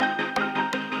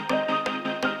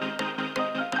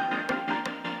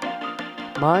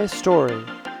My Story,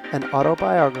 an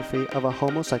autobiography of a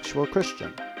homosexual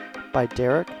Christian by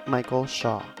Derek Michael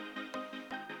Shaw.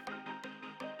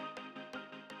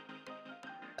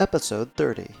 Episode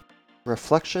 30,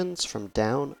 Reflections from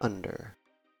Down Under.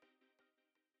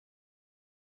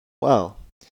 Well,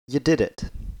 you did it.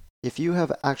 If you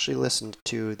have actually listened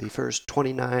to the first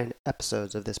 29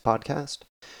 episodes of this podcast,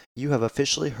 you have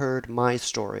officially heard my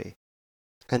story,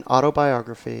 an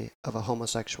autobiography of a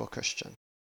homosexual Christian.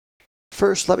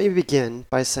 First, let me begin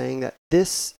by saying that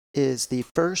this is the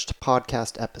first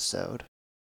podcast episode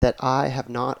that I have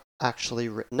not actually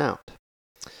written out.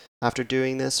 After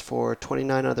doing this for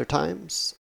 29 other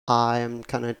times, I am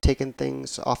kind of taking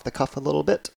things off the cuff a little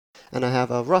bit, and I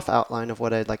have a rough outline of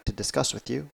what I'd like to discuss with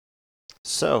you.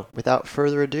 So, without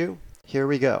further ado, here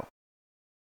we go.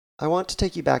 I want to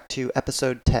take you back to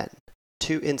episode 10,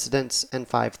 2 Incidents and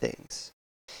 5 Things.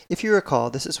 If you recall,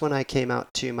 this is when I came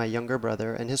out to my younger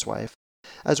brother and his wife,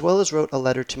 as well as wrote a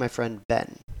letter to my friend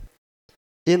Ben.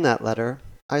 In that letter,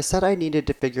 I said I needed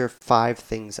to figure 5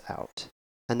 things out,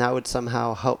 and that would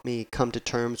somehow help me come to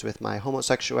terms with my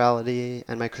homosexuality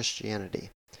and my Christianity.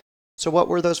 So what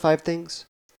were those 5 things?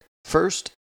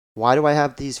 First, why do I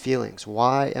have these feelings?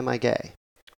 Why am I gay?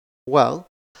 Well,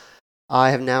 I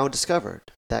have now discovered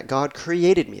that God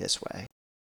created me this way.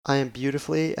 I am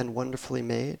beautifully and wonderfully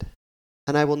made,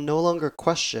 and I will no longer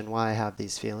question why I have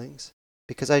these feelings,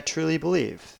 because I truly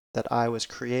believe that I was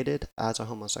created as a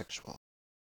homosexual.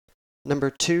 Number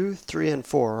 2, 3, and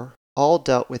 4 all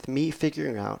dealt with me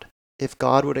figuring out if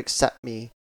God would accept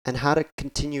me and how to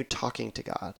continue talking to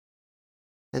God.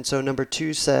 And so number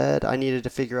 2 said I needed to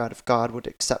figure out if God would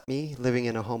accept me living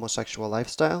in a homosexual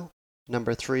lifestyle.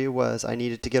 Number 3 was I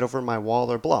needed to get over my wall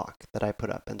or block that I put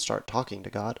up and start talking to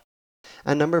God.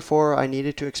 And number 4, I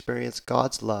needed to experience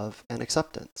God's love and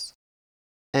acceptance.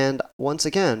 And once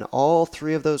again, all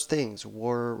 3 of those things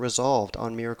were resolved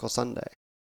on Miracle Sunday.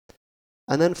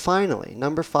 And then finally,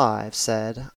 number 5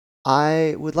 said,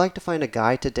 I would like to find a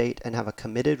guy to date and have a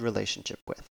committed relationship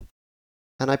with.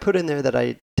 And I put in there that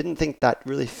I didn't think that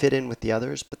really fit in with the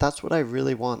others, but that's what I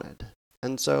really wanted.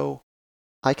 And so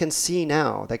I can see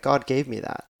now that God gave me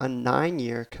that, a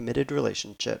 9-year committed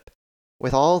relationship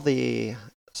with all the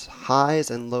highs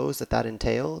and lows that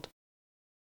entailed.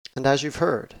 And as you've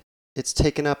heard, it's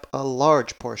taken up a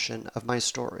large portion of my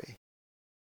story.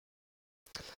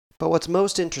 But what's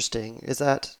most interesting is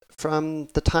that from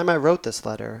the time I wrote this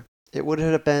letter, it would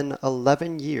have been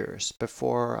 11 years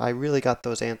before I really got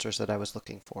those answers that I was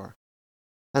looking for.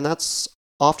 And that's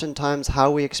oftentimes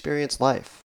how we experience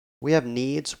life. We have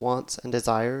needs, wants, and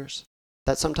desires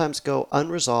that sometimes go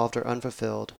unresolved or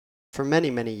unfulfilled for many,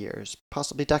 many years,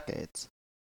 possibly decades.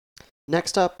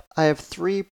 Next up, I have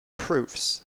 3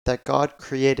 proofs that God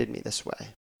created me this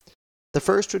way. The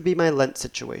first would be my Lent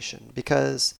situation,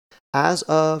 because as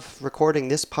of recording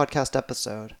this podcast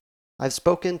episode, I've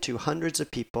spoken to hundreds of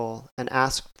people and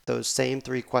asked those same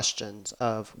 3 questions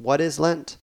of what is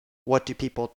Lent, what do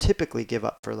people typically give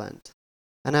up for Lent,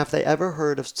 and have they ever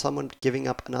heard of someone giving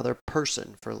up another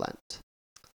person for Lent?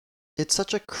 It's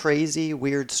such a crazy,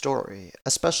 weird story,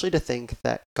 especially to think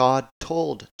that God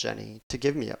told Jenny to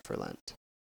give me up for Lent.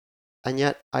 And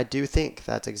yet, I do think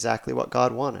that's exactly what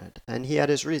God wanted, and He had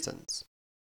His reasons.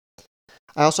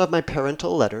 I also have my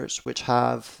parental letters, which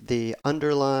have the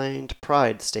underlined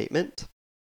pride statement.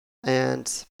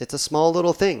 And it's a small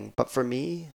little thing, but for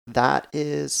me, that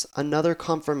is another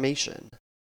confirmation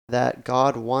that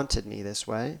God wanted me this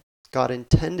way, God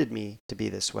intended me to be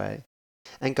this way,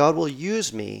 and God will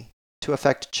use me to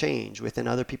affect change within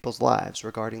other people's lives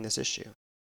regarding this issue.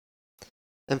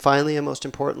 And finally, and most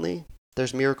importantly,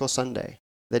 there's Miracle Sunday,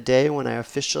 the day when I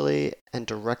officially and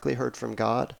directly heard from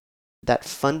God that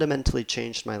fundamentally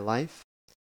changed my life.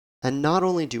 And not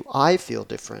only do I feel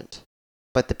different,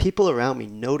 but the people around me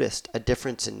noticed a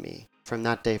difference in me from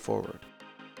that day forward.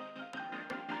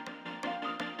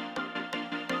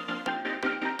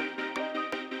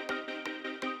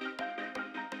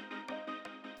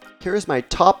 Here is my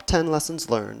top 10 lessons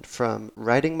learned from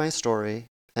writing my story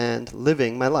and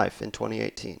living my life in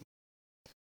 2018.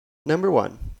 Number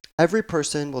 1, every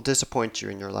person will disappoint you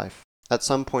in your life at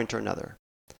some point or another.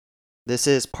 This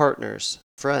is partners,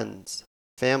 friends,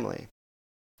 family.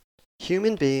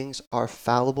 Human beings are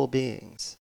fallible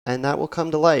beings, and that will come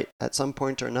to light at some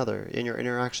point or another in your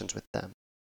interactions with them.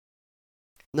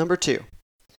 Number 2,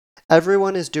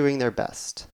 everyone is doing their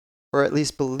best, or at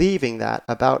least believing that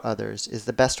about others is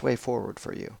the best way forward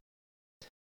for you.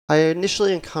 I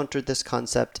initially encountered this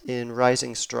concept in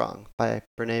Rising Strong by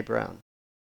Brené Brown.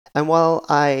 And while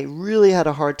I really had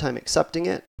a hard time accepting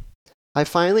it, I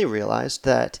finally realized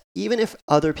that even if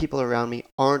other people around me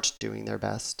aren't doing their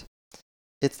best,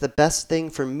 it's the best thing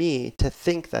for me to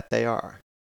think that they are.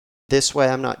 This way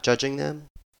I'm not judging them.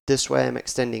 This way I'm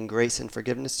extending grace and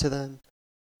forgiveness to them.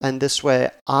 And this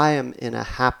way I am in a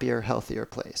happier, healthier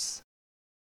place.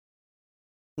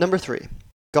 Number 3,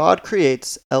 God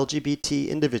creates LGBT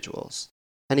individuals,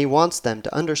 and He wants them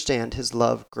to understand His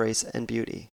love, grace, and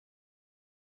beauty.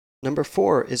 Number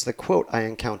 4 is the quote I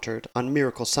encountered on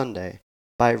Miracle Sunday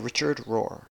by Richard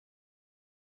Rohr.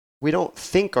 We don't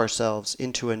think ourselves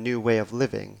into a new way of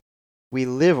living. We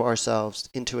live ourselves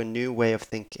into a new way of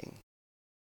thinking.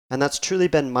 And that's truly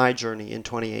been my journey in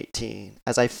 2018,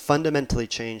 as I fundamentally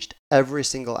changed every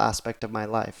single aspect of my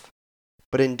life.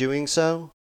 But in doing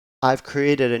so, I've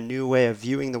created a new way of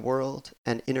viewing the world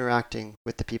and interacting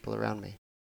with the people around me.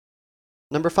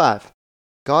 Number 5,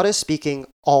 God is speaking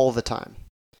all the time.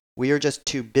 We are just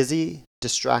too busy,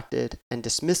 distracted, and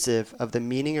dismissive of the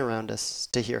meaning around us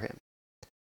to hear Him.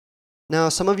 Now,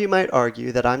 some of you might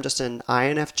argue that I'm just an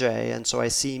INFJ and so I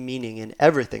see meaning in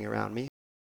everything around me,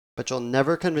 but you'll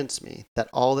never convince me that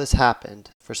all this happened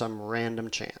for some random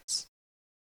chance.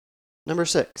 Number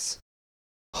 6,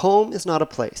 home is not a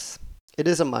place. It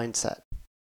is a mindset.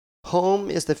 Home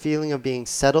is the feeling of being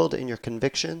settled in your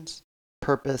convictions,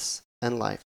 purpose, and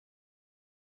life.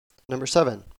 Number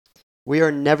 7, we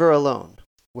are never alone.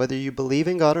 Whether you believe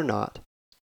in God or not,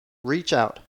 reach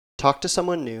out, talk to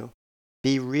someone new,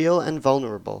 be real and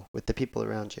vulnerable with the people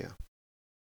around you.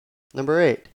 Number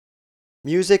 8,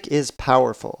 music is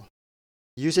powerful.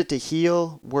 Use it to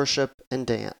heal, worship, and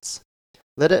dance.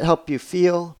 Let it help you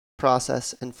feel,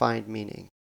 process, and find meaning.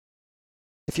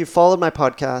 If you've followed my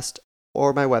podcast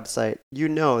or my website, you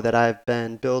know that I've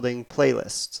been building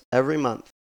playlists every month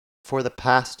for the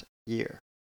past year.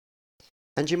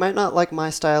 And you might not like my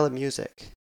style of music,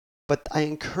 but I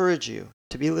encourage you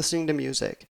to be listening to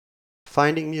music,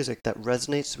 finding music that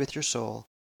resonates with your soul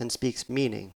and speaks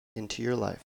meaning into your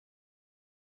life.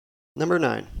 Number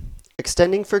 9,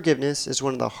 extending forgiveness is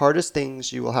one of the hardest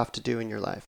things you will have to do in your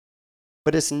life,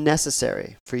 but it's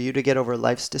necessary for you to get over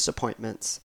life's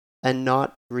disappointments and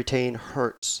not retain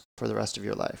hurts for the rest of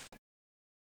your life.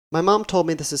 My mom told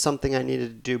me this is something I needed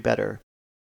to do better,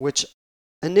 which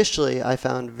initially I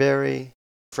found very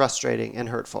frustrating and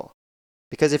hurtful,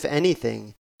 because if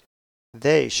anything,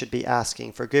 they should be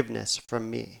asking forgiveness from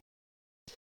me.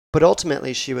 But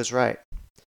ultimately she was right,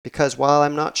 because while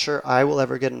I'm not sure I will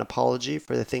ever get an apology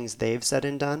for the things they've said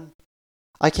and done,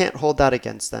 I can't hold that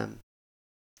against them.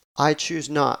 I choose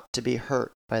not to be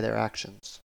hurt by their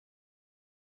actions.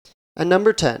 And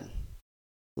number 10,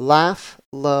 laugh,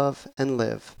 love, and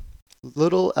live.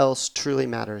 Little else truly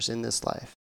matters in this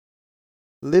life.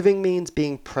 Living means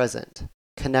being present,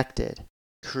 connected,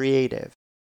 creative,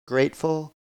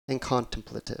 grateful, and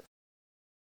contemplative.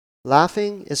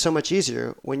 Laughing is so much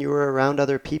easier when you are around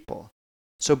other people.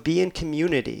 So be in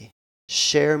community,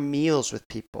 share meals with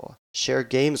people, share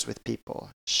games with people,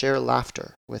 share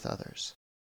laughter with others.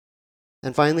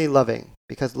 And finally, loving,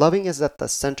 because loving is at the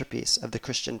centerpiece of the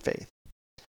Christian faith.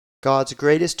 God's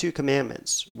greatest 2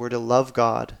 commandments were to love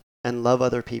God and love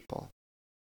other people.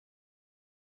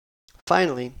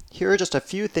 Finally, here are just a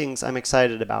few things I'm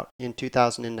excited about in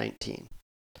 2019.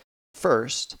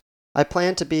 First, I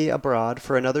plan to be abroad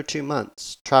for another 2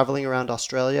 months, traveling around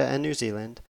Australia and New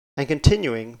Zealand, and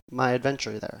continuing my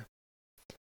adventure there.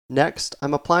 Next,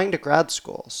 I'm applying to grad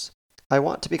schools. I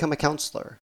want to become a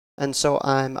counselor, and so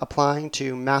I'm applying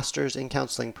to Masters in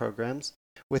Counseling programs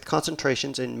with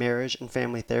concentrations in marriage and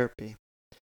family therapy.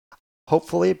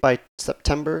 Hopefully, by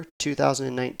September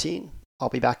 2019, I'll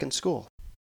be back in school.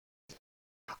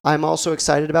 I'm also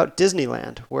excited about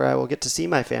Disneyland, where I will get to see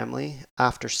my family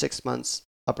after 6 months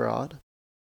abroad.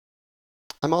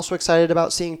 I'm also excited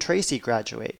about seeing Tracy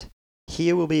graduate.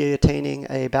 He will be attaining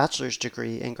a bachelor's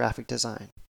degree in graphic design.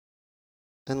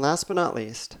 And last but not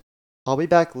least, I'll be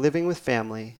back living with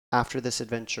family after this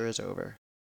adventure is over.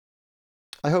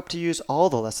 I hope to use all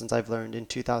the lessons I've learned in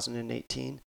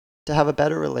 2018 to have a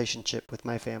better relationship with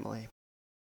my family.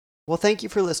 Well, thank you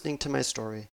for listening to my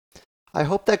story. I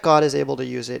hope that God is able to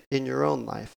use it in your own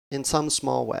life in some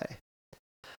small way.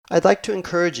 I'd like to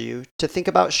encourage you to think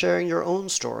about sharing your own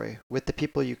story with the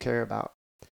people you care about.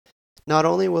 Not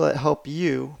only will it help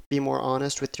you be more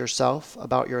honest with yourself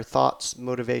about your thoughts,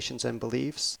 motivations, and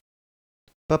beliefs,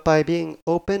 but by being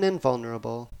open and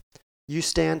vulnerable, you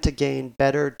stand to gain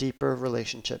better, deeper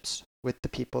relationships with the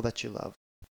people that you love.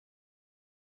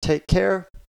 Take care,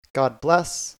 God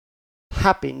bless,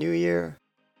 Happy New Year,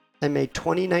 and may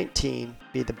 2019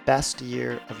 be the best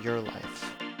year of your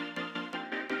life.